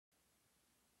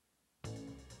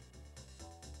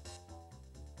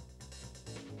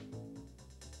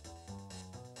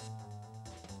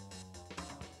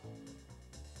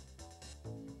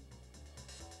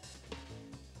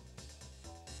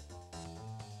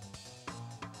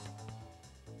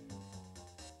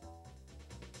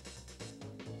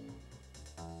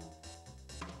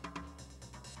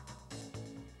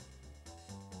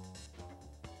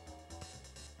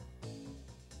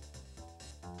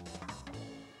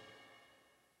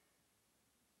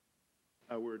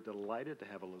We're delighted to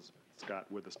have Elizabeth Scott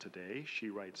with us today. She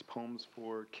writes poems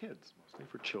for kids, mostly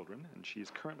for children, and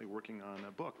she's currently working on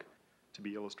a book to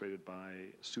be illustrated by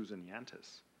Susan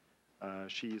Yantis.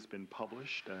 She's been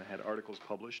published, had articles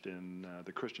published in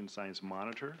the Christian Science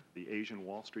Monitor, the Asian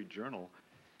Wall Street Journal,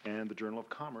 and the Journal of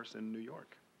Commerce in New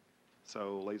York.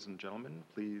 So, ladies and gentlemen,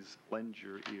 please lend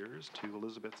your ears to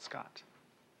Elizabeth Scott.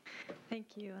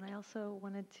 Thank you, and I also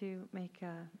wanted to make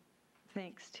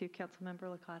thanks to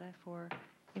Councilmember Licata for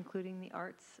including the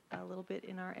arts a little bit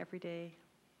in our everyday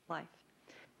life.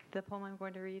 The poem I'm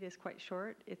going to read is quite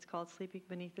short. It's called Sleeping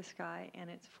Beneath the Sky, and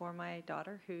it's for my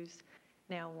daughter, who's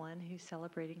now 1, who's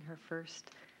celebrating her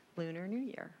first Lunar New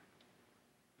Year.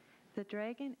 The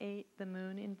dragon ate, the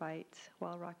moon invites,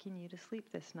 while rocking you to sleep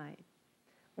this night.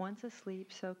 Once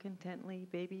asleep so contently,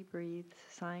 baby breathes,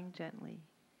 sighing gently.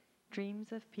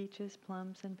 Dreams of peaches,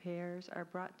 plums, and pears are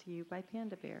brought to you by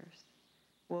panda bears.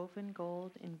 Woven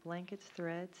gold in blankets'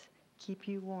 threads keep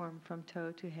you warm from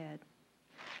toe to head.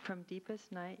 From deepest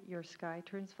night your sky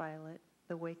turns violet,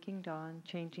 the waking dawn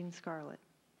changing scarlet.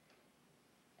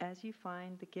 As you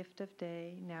find the gift of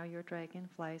day, now your dragon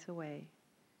flies away.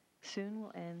 Soon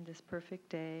will end this perfect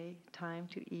day, time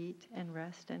to eat and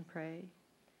rest and pray.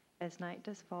 As night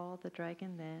does fall, the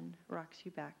dragon then rocks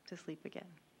you back to sleep again.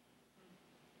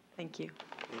 Thank you.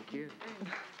 Thank you.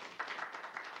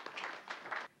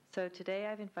 So today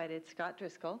I've invited Scott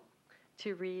Driscoll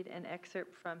to read an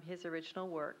excerpt from his original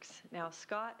works. Now,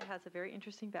 Scott has a very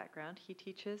interesting background. He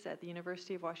teaches at the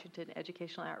University of Washington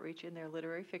Educational Outreach in their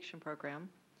literary fiction program.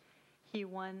 He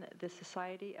won the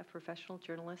Society of Professional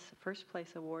Journalists First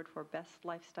Place Award for Best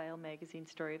Lifestyle Magazine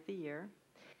Story of the Year.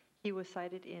 He was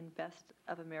cited in Best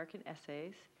of American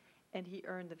Essays, and he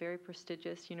earned the very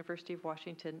prestigious University of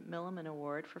Washington Milliman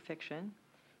Award for fiction.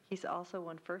 He's also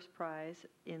won first prize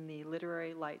in the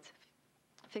Literary Lights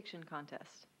Fiction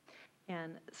Contest.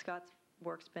 And Scott's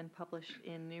work's been published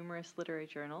in numerous literary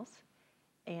journals,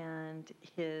 and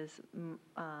his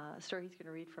story he's going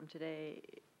to read from today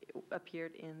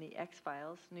appeared in the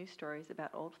X-Files, New Stories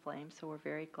About Old Flames, so we're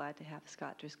very glad to have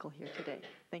Scott Driscoll here today.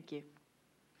 Thank you.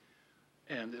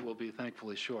 And it will be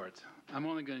thankfully short. I'm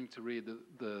only going to read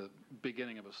the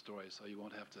beginning of a story, so you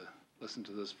won't have to listen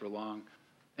to this for long.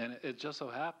 And it just so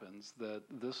happens that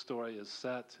this story is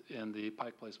set in the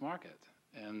Pike Place Market.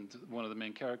 And one of the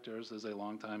main characters was a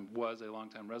longtime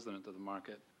resident of the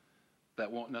market. That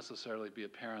won't necessarily be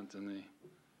apparent in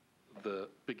the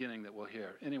beginning that we'll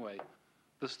hear. Anyway,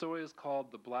 the story is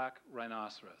called The Black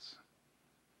Rhinoceros.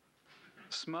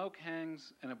 Smoke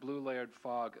hangs in a blue-layered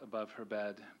fog above her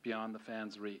bed, beyond the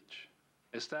fan's reach.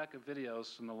 A stack of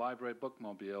videos from the library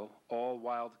bookmobile, All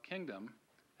Wild Kingdom,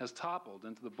 has toppled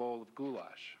into the bowl of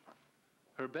goulash.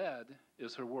 Her bed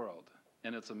is her world,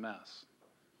 and it's a mess.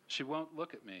 She won't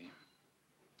look at me.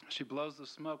 She blows the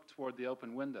smoke toward the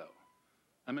open window.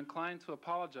 I'm inclined to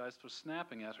apologize for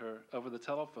snapping at her over the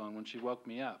telephone when she woke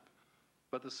me up,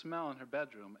 but the smell in her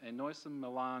bedroom, a noisome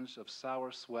melange of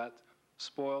sour sweat,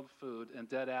 spoiled food, and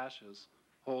dead ashes,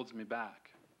 holds me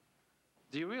back.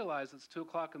 Do you realize it's 2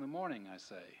 o'clock in the morning, I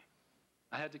say.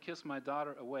 I had to kiss my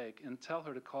daughter awake and tell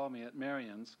her to call me at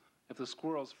Marion's if the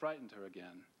squirrels frightened her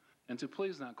again, and to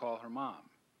please not call her mom.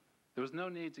 There was no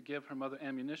need to give her mother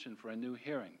ammunition for a new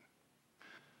hearing.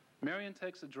 Marion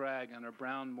takes a drag on her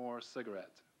brown Moore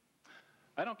cigarette.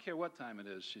 I don't care what time it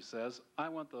is, she says. I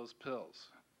want those pills.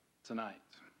 Tonight.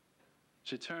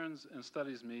 She turns and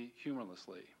studies me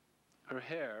humorlessly. Her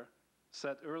hair,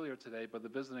 set earlier today by the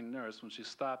visiting nurse when she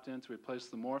stopped in to replace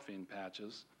the morphine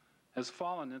patches, has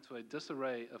fallen into a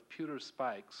disarray of pewter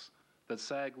spikes that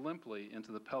sag limply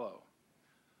into the pillow.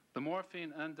 The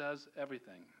morphine undoes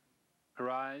everything. Her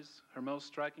eyes, her most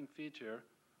striking feature,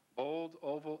 old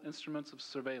oval instruments of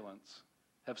surveillance,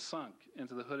 have sunk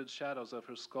into the hooded shadows of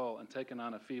her skull and taken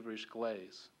on a feverish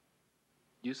glaze.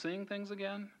 You seeing things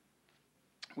again?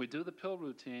 We do the pill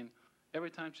routine every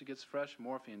time she gets fresh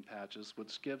morphine patches,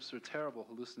 which gives her terrible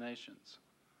hallucinations.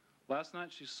 Last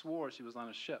night she swore she was on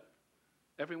a ship.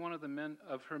 Every one of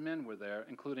her men were there,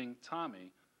 including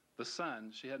Tommy, the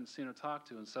son she hadn't seen or talked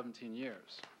to in 17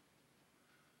 years.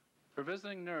 Her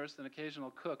visiting nurse and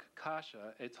occasional cook,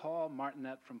 Kasia, a tall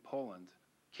martinet from Poland,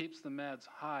 keeps the meds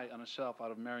high on a shelf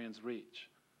out of Marion's reach.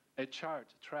 A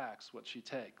chart tracks what she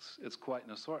takes. It's quite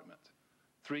an assortment.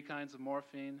 3 kinds of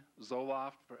morphine,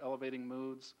 Zoloft for elevating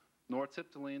moods,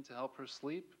 nortiptyline to help her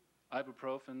sleep,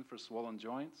 ibuprofen for swollen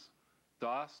joints,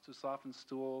 DOS to soften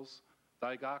stools,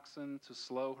 digoxin to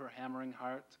slow her hammering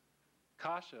heart.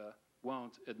 Kasia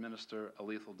won't administer a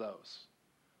lethal dose.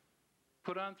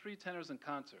 Put on 3 tenors in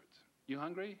concert. You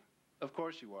hungry? Of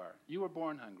course you are. You were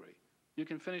born hungry. You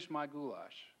can finish my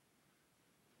goulash.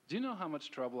 Do you know how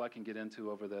much trouble I can get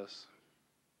into over this?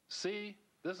 See,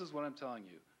 this is what I'm telling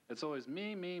you. It's always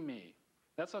me, me, me.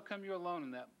 That's how come you're alone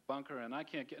in that bunker and I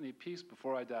can't get any peace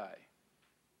before I die.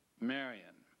 Marion.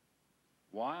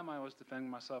 Why am I always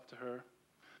defending myself to her?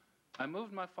 I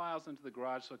moved my files into the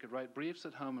garage so I could write briefs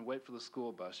at home and wait for the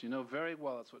school bus. You know very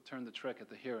well that's what turned the trick at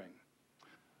the hearing.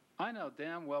 I know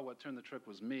damn well what turned the trick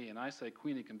was me, and I say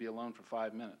Queenie can be alone for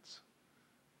 5 minutes.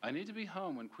 I need to be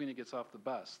home when Queenie gets off the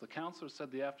bus. The counselor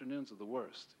said the afternoons are the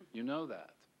worst. You know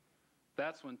that.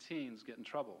 That's when teens get in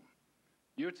trouble.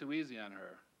 You're too easy on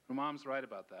her. Her mom's right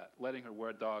about that, letting her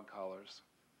wear dog collars.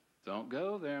 Don't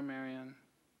go there, Marion.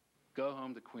 Go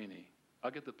home to Queenie. I'll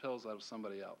get the pills out of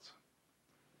somebody else.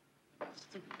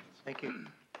 Thank you.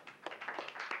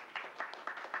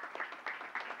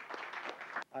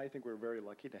 I think we're very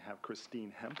lucky to have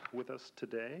Christine Hemp with us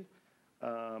today.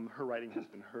 Her writing has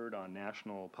been heard on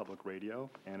national public radio,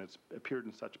 and it's appeared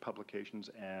in such publications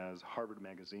as Harvard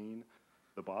Magazine,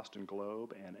 the Boston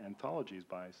Globe, and anthologies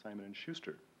by Simon &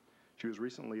 Schuster. She was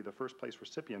recently the first place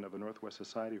recipient of a Northwest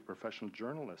Society of Professional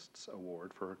Journalists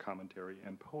Award for her commentary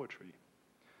and poetry.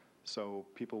 So,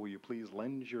 people, will you please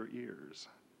lend your ears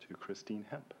to Christine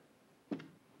Hemp?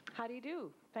 How do you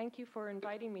do? Thank you for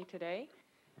inviting me today.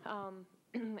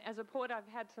 As a poet, I've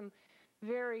had some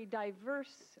very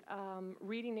diverse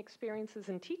reading experiences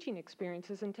and teaching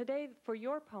experiences, and today, for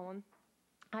your poem,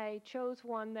 I chose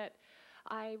one that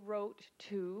I wrote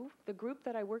to the group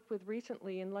that I worked with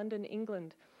recently in London,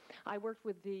 England. I worked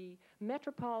with the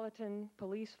Metropolitan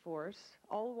Police Force,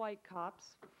 all white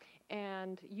cops,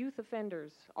 and youth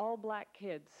offenders, all black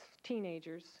kids,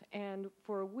 teenagers, and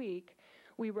for a week,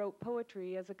 we wrote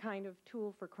poetry as a kind of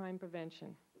tool for crime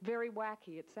prevention. Very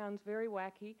wacky. It sounds very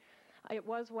wacky. It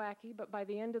was wacky, but by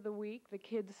the end of the week, the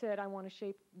kids said, I want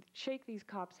to shake these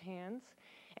cops' hands.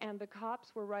 And the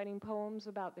cops were writing poems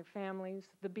about their families,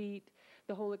 the beat,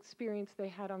 the whole experience they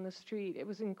had on the street. It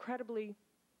was incredibly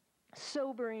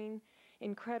sobering,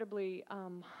 incredibly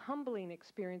humbling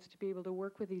experience to be able to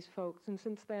work with these folks. And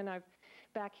since then,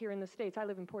 back here in the States, I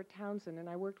live in Port Townsend, and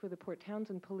I worked with the Port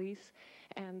Townsend police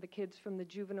and the kids from the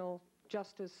juvenile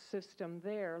justice system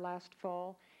there last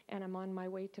fall, and I'm on my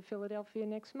way to Philadelphia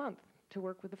next month to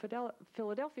work with the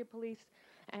Philadelphia police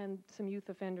and some youth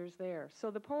offenders there. So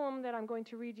the poem that I'm going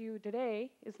to read you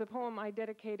today is the poem I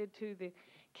dedicated to the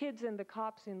kids and the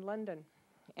cops in London,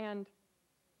 and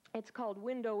it's called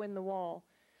Window in the Wall.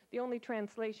 The only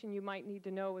translation you might need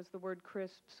to know is the word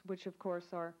crisps, which of course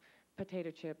are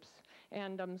potato chips,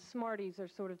 and Smarties are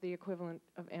sort of the equivalent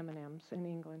of M&Ms in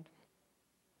England.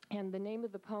 And the name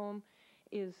of the poem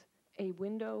is A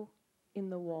Window in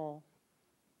the Wall.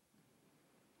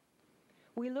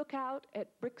 We look out at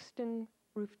Brixton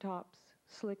rooftops,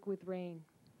 slick with rain.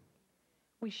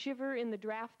 We shiver in the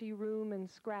drafty room and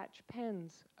scratch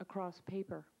pens across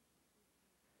paper.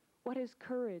 What is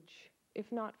courage,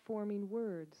 if not forming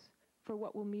words for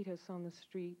what will meet us on the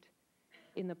street,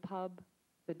 in the pub,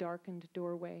 the darkened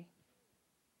doorway?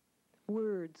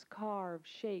 Words carve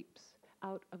shapes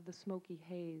out of the smoky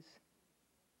haze.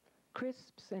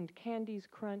 Crisps and candies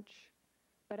crunch,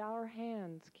 but our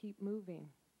hands keep moving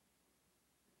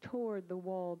toward the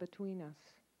wall between us.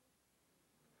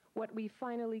 What we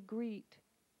finally greet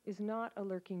is not a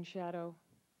lurking shadow,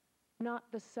 not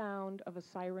the sound of a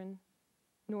siren,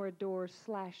 nor a door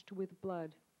slashed with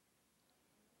blood,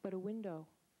 but a window.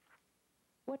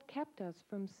 What kept us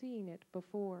from seeing it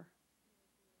before?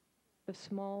 The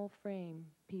small frame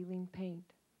peeling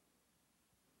paint.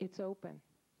 It's open,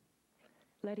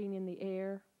 letting in the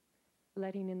air,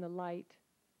 letting in the light,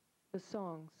 the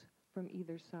songs from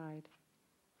either side.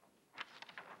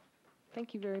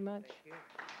 Thank you very much. Thank you.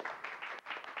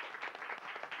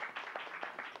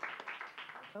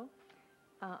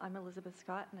 I'm Elizabeth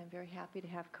Scott, and I'm very happy to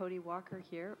have Cody Walker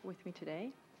here with me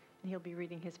today, and he'll be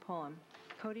reading his poem.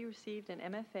 Cody received an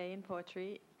MFA in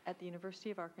poetry at the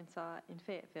University of Arkansas in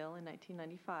Fayetteville in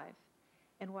 1995,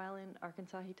 and while in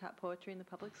Arkansas, he taught poetry in the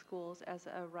public schools as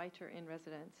a writer in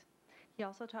residence. He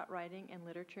also taught writing and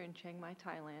literature in Chiang Mai,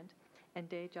 Thailand, and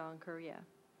Daejeon, Korea.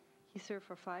 He served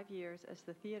for 5 years as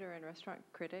the theater and restaurant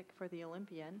critic for The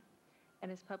Olympian, and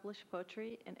has published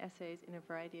poetry and essays in a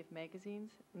variety of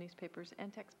magazines, newspapers,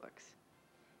 and textbooks.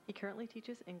 He currently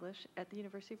teaches English at the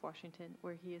University of Washington,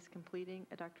 where he is completing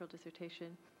a doctoral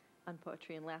dissertation on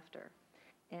poetry and laughter.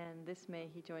 And this May,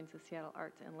 he joins the Seattle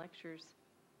Arts and Lectures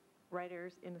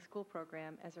Writers in the School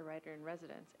program as a writer in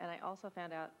residence. And I also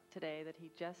found out today that he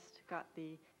just got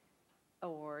the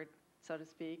award, so to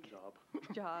speak,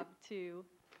 job to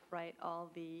write all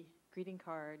the greeting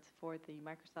cards for the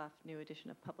Microsoft new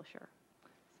edition of Publisher.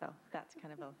 So that's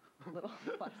kind of a little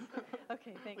plus.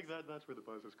 Okay, thanks. Like that's where the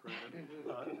buzz is created.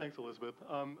 Thanks, Elizabeth.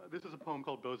 This is a poem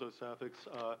called Bozo Sapphics.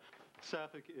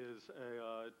 Sapphic is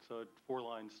it's a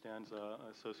four-line stanza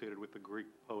associated with the Greek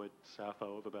poet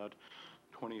Sappho of about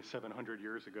 2,700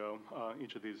 years ago.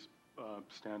 Each of these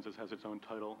stanzas has its own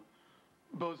title.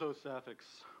 Bozo Sapphics.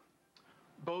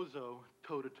 Bozo,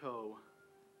 toe-to-toe.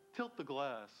 Tilt the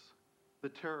glass. The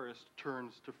terrorist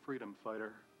turns to freedom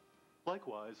fighter.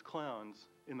 Likewise, clowns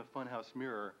in the funhouse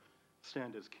mirror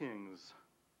stand as kings.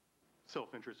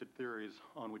 Self-interested theories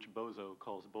on which Bozo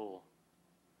calls bull.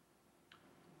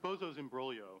 Bozo's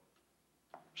imbroglio.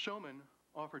 Showman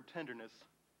offered tenderness,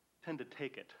 tend to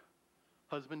take it.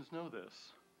 Husbands know this.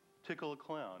 Tickle a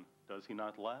clown, does he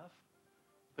not laugh?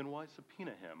 Then why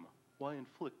subpoena him? Why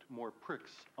inflict more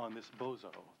pricks on this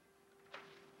bozo?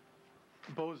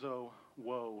 Bozo,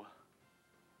 woe.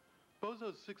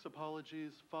 Bozo's 6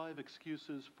 apologies, 5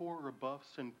 excuses, 4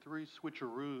 rebuffs, and 3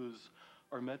 switcheroos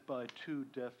are met by 2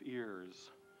 deaf ears.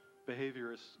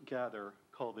 Behaviorists gather,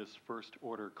 call this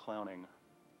first-order clowning.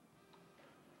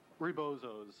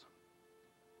 Rebozos.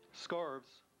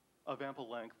 Scarves of ample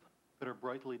length that are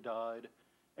brightly dyed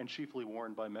and chiefly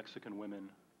worn by Mexican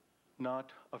women.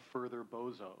 Not a further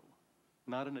bozo.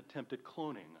 Not an attempt at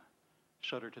cloning.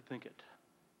 Shudder to think it.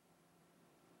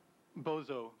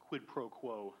 Bozo quid pro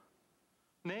quo.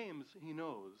 Names he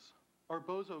knows. Our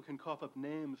bozo can cough up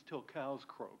names till cows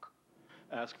croak.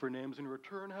 Ask for names in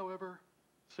return, however,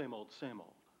 same old, same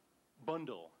old.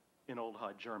 Bundle in Old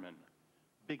High German.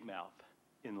 Big mouth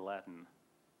in Latin.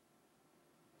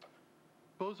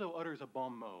 Bozo utters a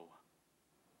bon mot.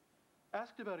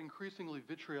 Asked about increasingly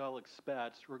vitriolic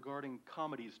spats regarding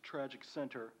comedy's tragic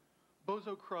center,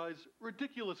 Bozo cries,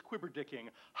 ridiculous quibberdicking,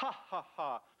 ha ha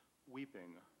ha,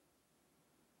 weeping.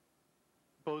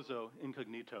 Bozo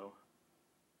incognito.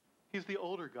 He's the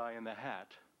older guy in the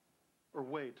hat. Or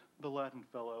wait, the Latin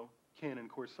fellow, cane and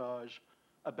corsage,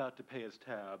 about to pay his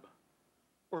tab.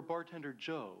 Or bartender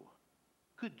Joe.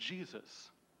 Good Jesus.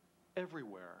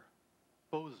 Everywhere.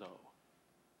 Bozo.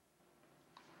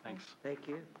 Thanks. Thank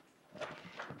you.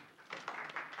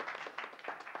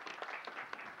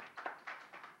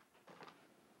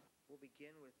 We'll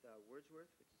begin with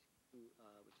Wordsworth, which is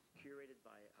curated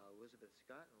by Elizabeth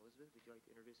Scott. And Elizabeth, would you like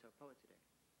to introduce our poet today?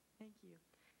 Thank you.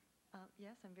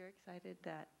 Yes, I'm very excited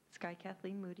that Skye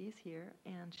Kathleen Moody is here,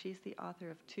 and she's the author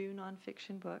of 2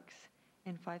 nonfiction books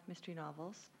and 5 mystery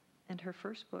novels. And her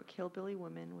first book, Hillbilly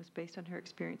Woman, was based on her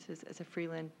experiences as a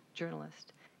freelance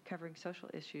journalist covering social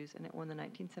issues, and it won the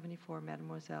 1974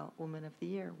 Mademoiselle Woman of the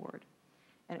Year award.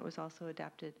 And it was also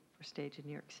adapted for stage in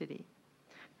New York City.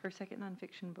 Her second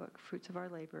nonfiction book, Fruits of Our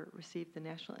Labor, received the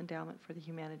National Endowment for the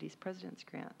Humanities President's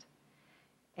Grant.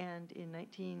 And in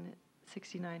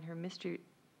 1969, her mystery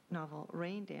novel,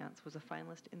 Rain Dance, was a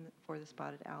finalist for the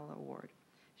Spotted Owl Award.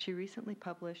 She recently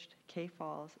published K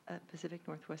Falls, a Pacific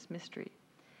Northwest mystery.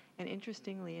 And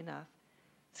interestingly enough,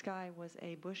 Skye was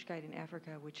a bush guide in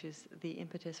Africa, which is the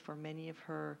impetus for many of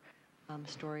her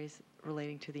stories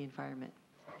relating to the environment.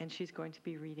 And she's going to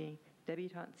be reading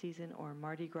Debutante Season or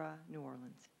Mardi Gras, New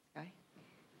Orleans. Skye?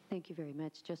 Thank you very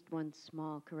much. Just one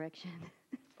small correction.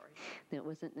 Sorry. That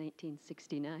wasn't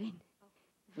 1969.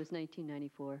 It was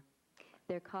 1994.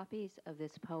 There are copies of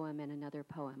this poem and another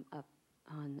poem up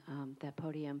on that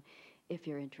podium if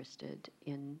you're interested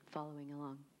in following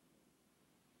along.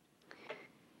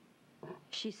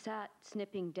 She sat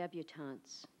snipping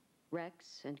debutantes,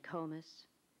 Rex and Comus,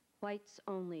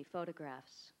 whites-only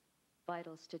photographs,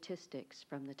 vital statistics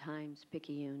from the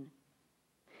Times-Picayune,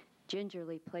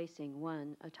 gingerly placing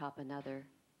one atop another,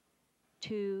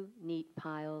 2 neat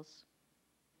piles,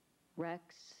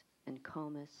 Rex and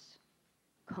Comus,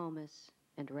 Comus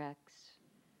and Rex,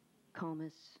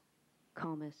 Comus,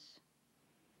 Comus,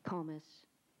 Comus.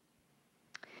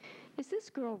 Is this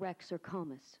girl Rex or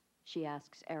Comus? She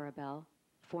asks Arabelle,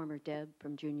 former Deb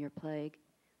from Junior Plague,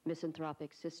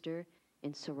 misanthropic sister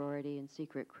in sorority and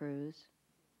secret cruise.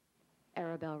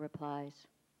 Arabelle replies,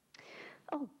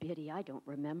 oh, Biddy, I don't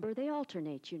remember. They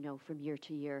alternate, you know, from year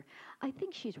to year. I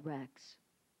think she's Rex.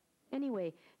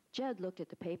 Anyway, Jed looked at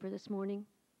the paper this morning,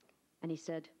 and he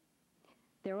said,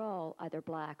 they're all either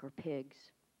black or pigs.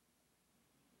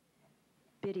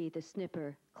 Biddy, the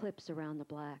snipper, clips around the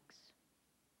blacks.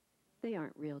 They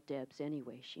aren't real Debs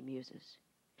anyway, she muses.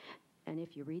 And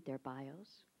if you read their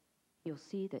bios, you'll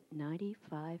see that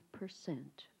 95%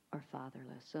 are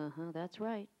fatherless. That's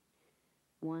right.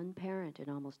 One parent in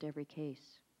almost every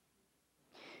case.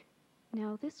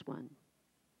 Now this one,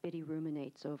 Biddy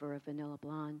ruminates over a vanilla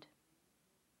blonde.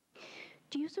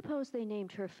 Do you suppose they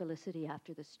named her Felicity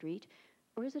after the street,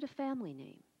 or is it a family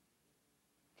name?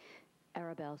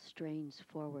 Arabelle strains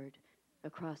forward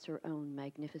across her own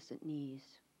magnificent knees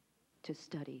to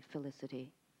study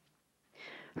Felicity.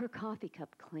 Her coffee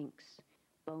cup clinks,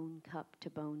 bone cup to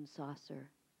bone saucer.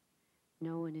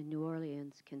 No one in New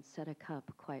Orleans can set a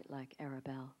cup quite like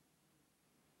Arabelle.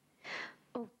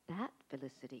 Oh, that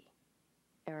Felicity.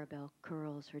 Arabelle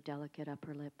curls her delicate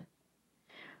upper lip.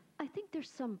 I think there's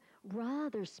some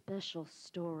rather special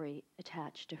story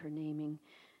attached to her naming,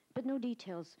 but no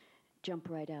details jump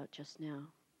right out just now.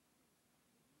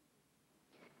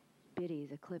 Biddy,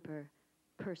 the clipper,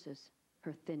 purses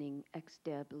her thinning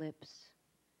ex-deb lips,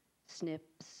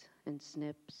 snips and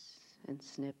snips and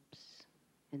snips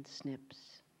and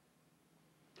snips.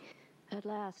 At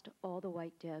last, all the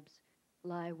white debs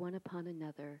lie one upon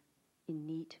another in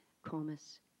neat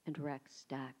Comus and Rex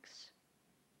stacks,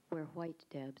 where white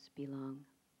debs belong.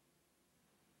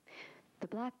 The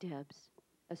black debs,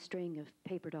 a string of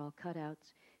paper doll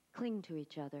cutouts, cling to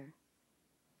each other,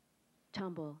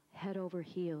 tumble head over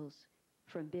heels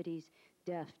from Biddy's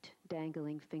deft,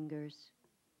 dangling fingers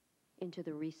into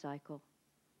the recycle,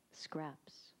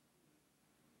 scraps.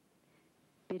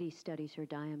 Biddy studies her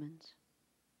diamonds.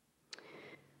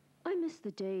 I miss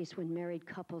the days when married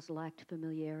couples lacked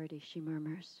familiarity, she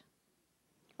murmurs.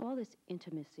 All this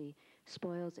intimacy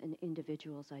spoils an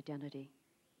individual's identity.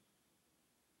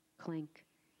 Clink.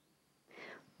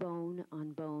 Bone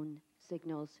on bone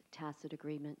signals tacit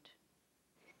agreement.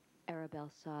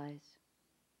 Arabelle sighs.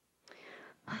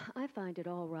 I find it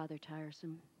all rather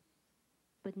tiresome.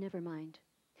 But never mind.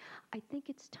 I think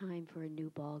it's time for a new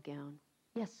ball gown.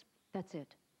 Yes, that's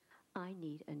it. I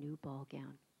need a new ball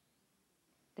gown.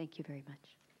 Thank you very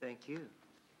much. Thank you.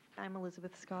 I'm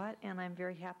Elizabeth Scott, and I'm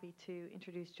very happy to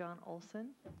introduce John Olson.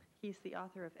 He's the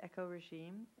author of Echo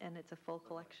Regime, and it's a full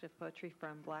collection of poetry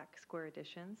from Black Square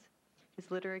Editions.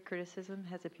 His literary criticism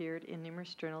has appeared in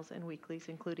numerous journals and weeklies,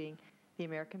 including the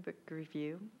American Book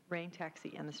Review, Rain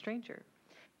Taxi, and The Stranger.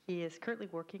 He is currently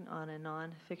working on a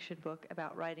non-fiction book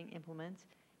about writing implements,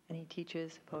 and he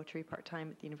teaches poetry part-time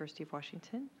at the University of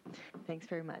Washington. Thanks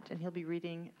very much. And he'll be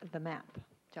reading The Map.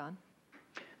 John?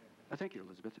 Thank you,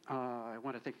 Elizabeth. I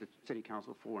want to thank the City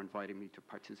Council for inviting me to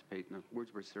participate in the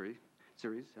Wordsworth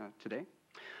series today.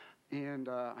 And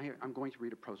I'm going to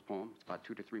read a prose poem. It's about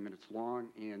 2 to 3 minutes long,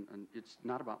 and it's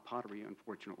not about pottery,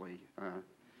 unfortunately.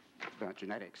 It's about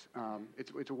genetics.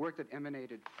 It's a work that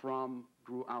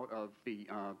grew out of the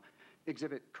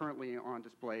exhibit currently on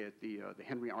display at the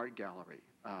Henry Art Gallery,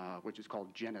 which is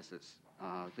called Genesis,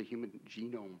 the Human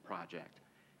Genome Project.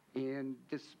 And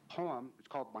this poem, it's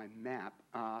called My Map,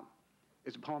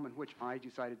 is a poem in which I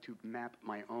decided to map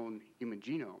my own human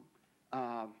genome.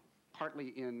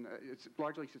 It's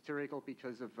largely satirical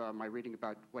because of my reading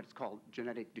about what is called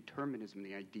genetic determinism,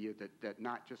 the idea that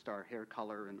not just our hair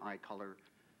color and eye color,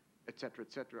 et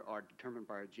cetera, are determined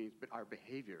by our genes, but our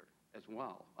behavior as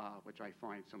well, which I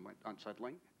find somewhat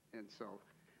unsettling. And so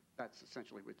that's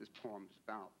essentially what this poem is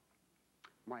about.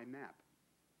 My map.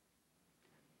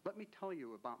 Let me tell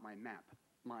you about my map,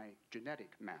 my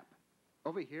genetic map.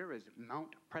 Over here is Mount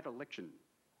Predilection,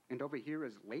 and over here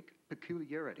is Lake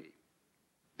Peculiarity.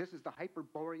 This is the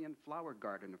Hyperborean flower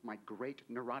garden of my great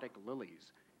neurotic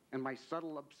lilies, and my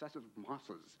subtle obsessive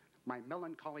mosses, my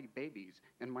melancholy babies,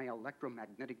 and my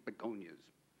electromagnetic begonias.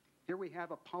 Here we have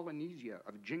a Polynesia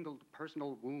of jingled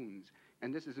personal wounds,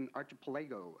 and this is an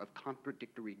archipelago of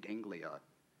contradictory ganglia.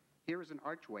 Here is an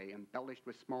archway embellished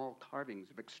with small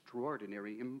carvings of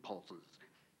extraordinary impulses,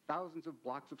 thousands of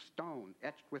blocks of stone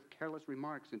etched with careless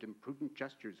remarks and imprudent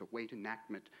gestures await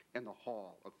enactment in the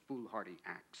hall of foolhardy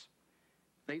acts.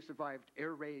 They survived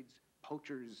air raids,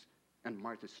 poachers, and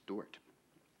Martha Stewart.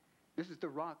 This is the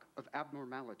rock of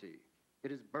abnormality.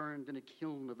 It is burned in a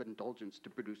kiln of indulgence to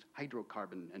produce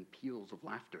hydrocarbon and peals of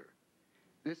laughter.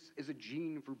 This is a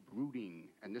gene for brooding,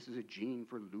 and this is a gene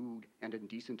for lewd and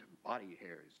indecent body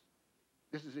hairs.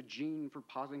 This is a gene for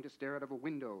pausing to stare out of a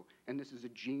window, and this is a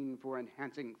gene for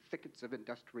enhancing thickets of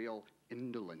industrial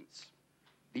indolence.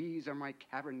 These are my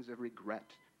caverns of regret,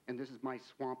 and this is my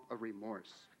swamp of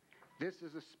remorse. This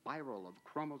is a spiral of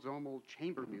chromosomal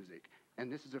chamber music, and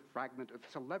this is a fragment of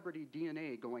celebrity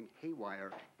DNA going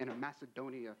haywire in a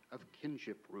Macedonia of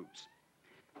kinship roots.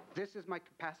 This is my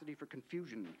capacity for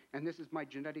confusion, and this is my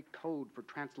genetic code for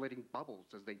translating bubbles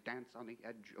as they dance on the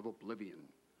edge of oblivion.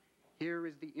 Here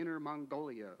is the inner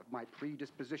Mongolia of my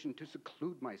predisposition to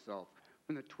seclude myself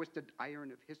from the twisted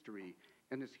iron of history,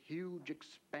 and this huge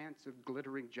expanse of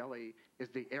glittering jelly is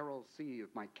the Aral Sea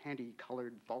of my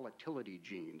candy-colored volatility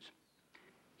genes.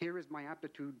 Here is my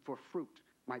aptitude for fruit,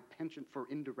 my penchant for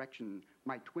indirection,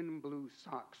 my twin blue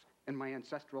socks, and my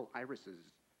ancestral irises.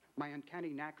 my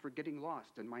uncanny knack for getting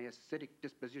lost, and my acidic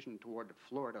disposition toward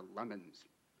Florida lemons.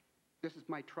 This is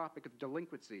my tropic of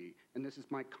delinquency, and this is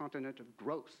my continent of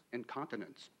gross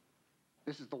incontinence.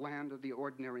 This is the land of the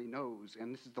ordinary nose,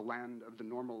 and this is the land of the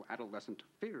normal adolescent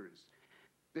fears.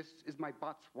 This is my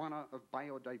Botswana of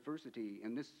biodiversity,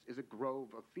 and this is a grove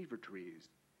of fever trees.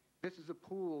 This is a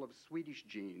pool of Swedish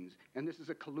genes, and this is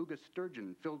a Kaluga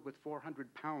sturgeon filled with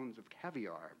 400 pounds of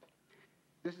caviar.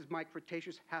 This is my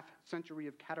Cretaceous half-century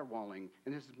of caterwauling,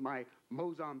 and this is my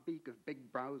Mozambique of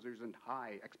big browsers and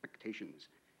high expectations.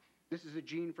 This is a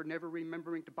gene for never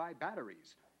remembering to buy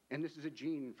batteries, and this is a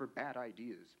gene for bad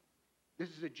ideas.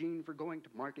 This is a gene for going to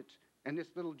market, and this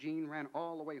little gene ran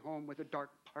all the way home with a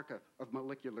dark parka of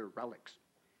molecular relics.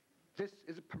 This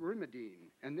is a pyrimidine,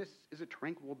 and this is a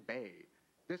tranquil bay.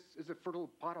 This is a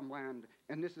fertile bottomland,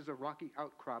 and this is a rocky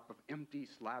outcrop of empty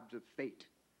slabs of fate.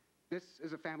 This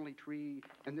is a family tree,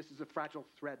 and this is a fragile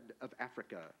thread of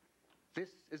Africa. This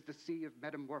is the sea of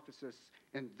metamorphosis,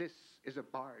 and this is a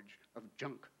barge of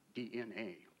junk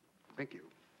DNA. Thank you.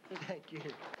 Thank you.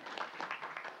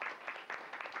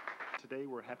 Today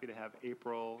we're happy to have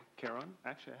April Caron.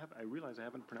 Actually, I realize I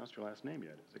haven't pronounced your last name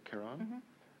yet. Is it Caron?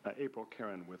 April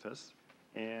Caron with us.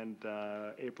 And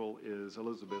April is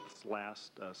Elizabeth's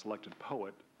last selected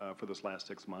poet for this last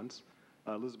 6 months.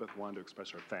 Elizabeth wanted to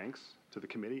express her thanks to the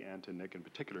committee and to Nick in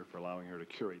particular for allowing her to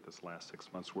curate this last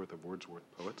 6 months' worth of Wordsworth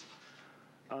poets.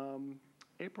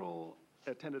 April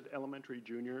attended elementary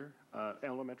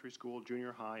school,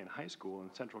 junior high, and high school in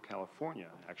Central California,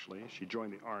 actually. She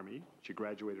joined the Army. She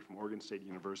graduated from Oregon State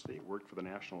University, worked for the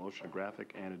National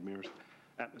Oceanographic and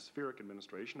Atmospheric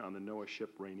Administration on the NOAA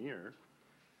ship Rainier,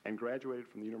 and graduated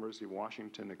from the University of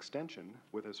Washington Extension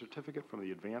with a certificate from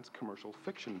the Advanced Commercial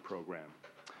Fiction Program.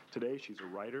 Today, she's a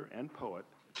writer and poet,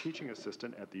 a teaching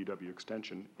assistant at the UW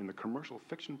Extension in the Commercial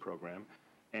Fiction Program,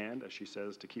 and, as she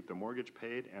says, to keep the mortgage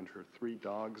paid and her 3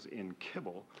 dogs in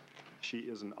kibble, she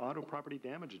is an auto property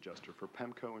damage adjuster for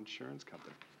Pemco Insurance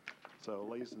Company. So,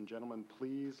 ladies and gentlemen,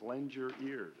 please lend your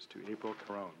ears to April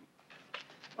Caron.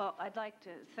 Well, I'd like to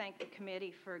thank the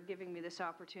committee for giving me this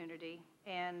opportunity,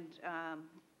 and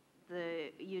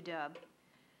the UW.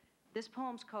 This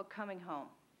poem's called Coming Home.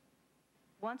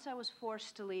 Once I was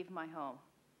forced to leave my home.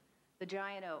 The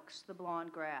giant oaks, the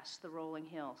blonde grass, the rolling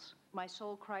hills. My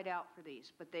soul cried out for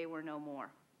these, but they were no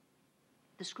more.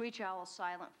 The screech owl's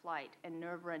silent flight and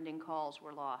nerve-rending calls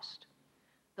were lost.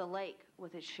 The lake,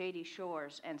 with its shady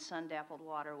shores and sun-dappled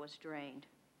water, was drained.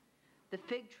 The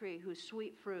fig tree, whose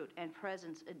sweet fruit and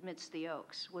presence amidst the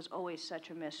oaks was always such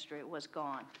a mystery, was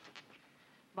gone.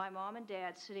 My mom and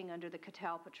dad sitting under the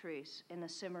catalpa trees in the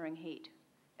simmering heat,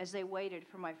 as they waited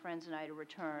for my friends and I to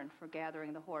return for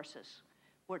gathering the horses,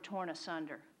 were torn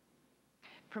asunder.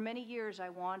 For many years, I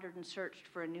wandered and searched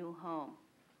for a new home.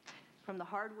 From the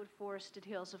hardwood forested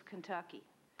hills of Kentucky,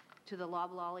 to the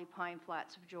loblolly pine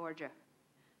flats of Georgia,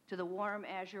 to the warm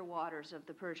azure waters of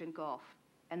the Persian Gulf,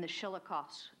 and the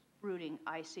Chillicot's brooding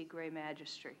icy gray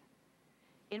majesty.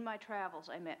 In my travels,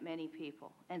 I met many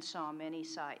people and saw many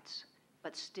sights,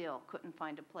 but still couldn't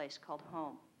find a place called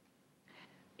home.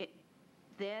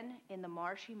 Then, in the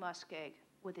marshy muskeg,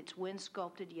 with its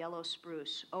wind-sculpted yellow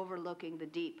spruce overlooking the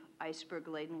deep,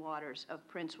 iceberg-laden waters of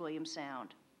Prince William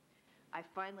Sound, I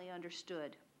finally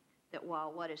understood that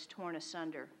while what is torn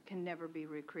asunder can never be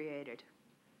recreated,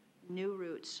 new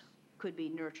roots could be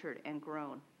nurtured and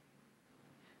grown.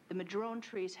 The madrone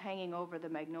trees hanging over the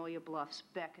magnolia bluffs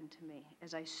beckoned to me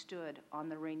as I stood on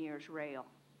the Rainier's rail.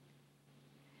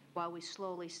 While we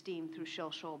slowly steamed through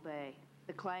Shell Shoal Bay,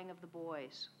 the clang of the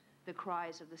buoys, the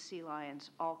cries of the sea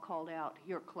lions all called out,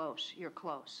 "You're close, you're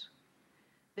close."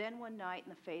 Then one night in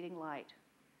the fading light,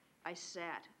 I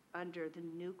sat under the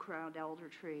new-crowned elder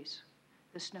trees,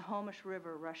 the Snohomish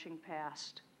River rushing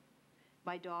past,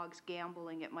 my dogs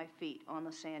gamboling at my feet on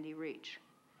the sandy reach.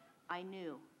 I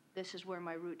knew this is where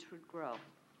my roots would grow.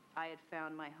 I had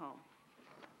found my home.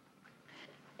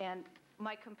 And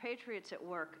my compatriots at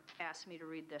work asked me to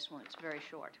read this one. It's very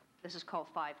short. This is called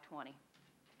 520.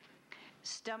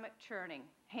 Stomach churning,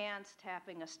 hands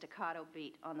tapping a staccato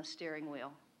beat on the steering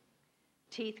wheel.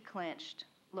 Teeth clenched,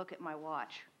 look at my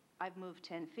watch. I've moved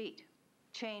 10 feet.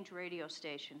 Change radio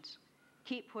stations.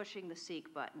 Keep pushing the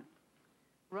seek button.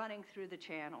 Running through the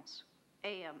channels.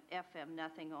 AM, FM,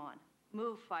 nothing on.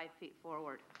 Move 5 feet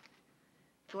forward.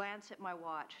 Glance at my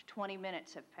watch. 20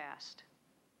 minutes have passed.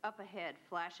 Up ahead,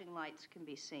 flashing lights can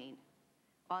be seen.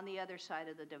 On the other side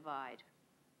of the divide.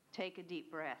 Take a deep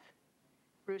breath.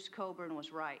 Bruce Coburn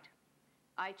was right.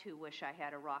 I too wish I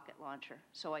had a rocket launcher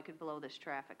so I could blow this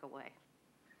traffic away.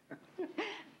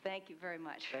 Thank you very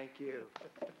much. Thank you.